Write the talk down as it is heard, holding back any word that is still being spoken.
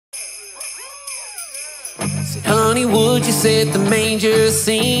honey, would you set the manger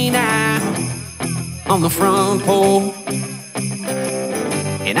scene out on the front porch?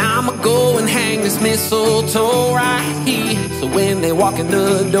 And I'ma go and hang this mistletoe right here, so when they walk in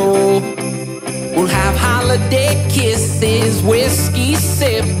the door, we'll have holiday kisses, whiskey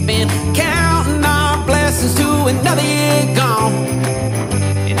sippin', counting our blessings to another year gone.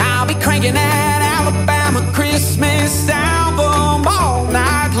 And I'll be cranking that Alabama Christmas album all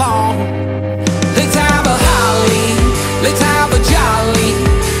night long. Let's have a holly, let's have a jolly,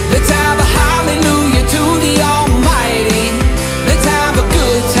 let's have a hallelujah to the Almighty. Let's have a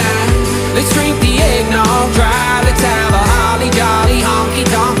good time, let's drink the eggnog dry. Let's have a holly jolly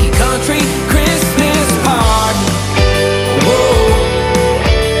honky-tonky country Christmas party. Whoa,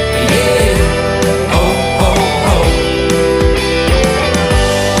 yeah, oh, oh, oh.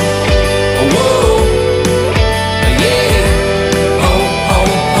 Whoa, yeah, oh, oh,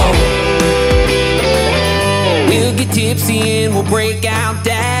 oh. We'll get tipsy and we'll break out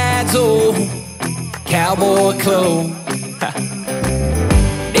Dad's old cowboy clothes.